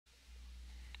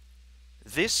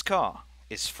This car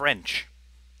is French,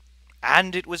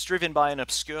 and it was driven by an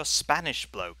obscure Spanish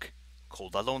bloke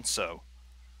called Alonso.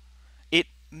 It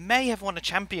may have won a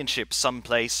championship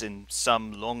someplace in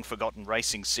some long-forgotten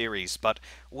racing series, but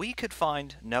we could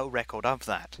find no record of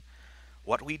that.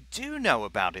 What we do know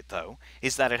about it, though,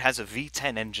 is that it has a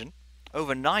V10 engine,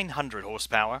 over 900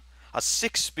 horsepower, a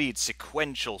 6-speed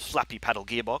sequential flappy paddle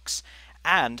gearbox,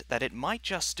 and that it might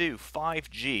just do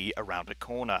 5G around a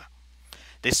corner.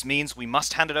 This means we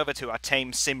must hand it over to our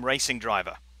tame sim racing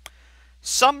driver.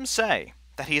 Some say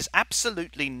that he has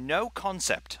absolutely no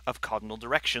concept of cardinal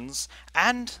directions,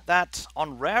 and that,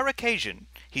 on rare occasion,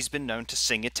 he's been known to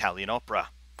sing Italian opera.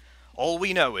 All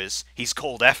we know is he's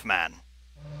called F-Man.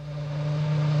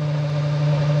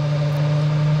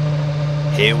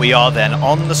 Here we are then,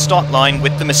 on the start line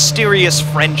with the mysterious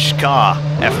French car.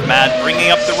 F-Man bringing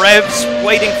up the revs,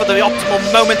 waiting for the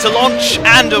optimal moment to launch,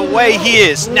 and away he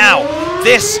is. Now,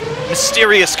 this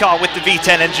mysterious car with the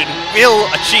V10 engine will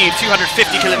achieve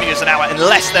 250 kilometers an hour in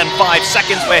less than 5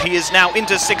 seconds, where he is now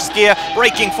into 6th gear,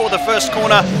 braking for the first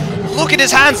corner. Look at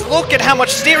his hands, look at how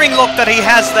much steering lock that he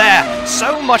has there.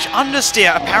 So much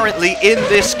understeer apparently in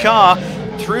this car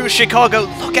through Chicago.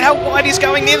 Look at how wide he's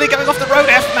going, nearly going off the road.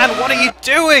 F-Man, what are you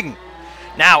doing?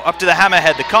 Now, up to the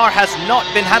Hammerhead. The car has not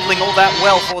been handling all that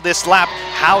well for this lap.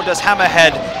 How does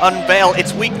Hammerhead unveil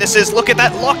its weaknesses? Look at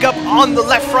that lockup on the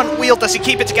left front wheel. Does he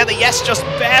keep it together? Yes, just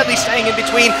barely staying in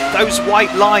between those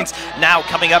white lines. Now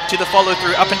coming up to the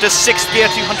follow-through, up into 6th gear,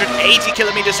 280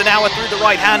 kilometers an hour through the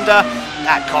right-hander.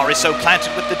 That car is so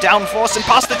planted with the downforce and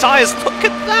past the tires. Look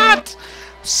at that!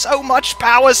 So much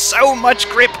power, so much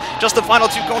grip. Just the final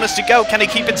 2 corners to go. Can he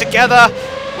keep it together?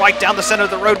 Right down the center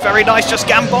of the road, very nice. Just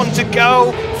Gambon to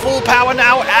go. Full power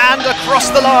now and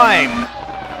across the line.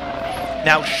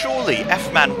 Now, surely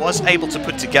F-Man was able to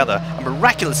put together a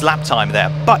miraculous lap time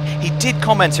there, but he did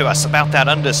comment to us about that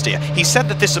understeer. He said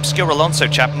that this obscure Alonso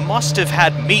chap must have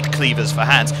had meat cleavers for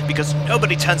hands, because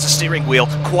nobody turns a steering wheel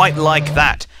quite like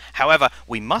that. However,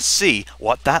 we must see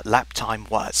what that lap time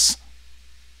was.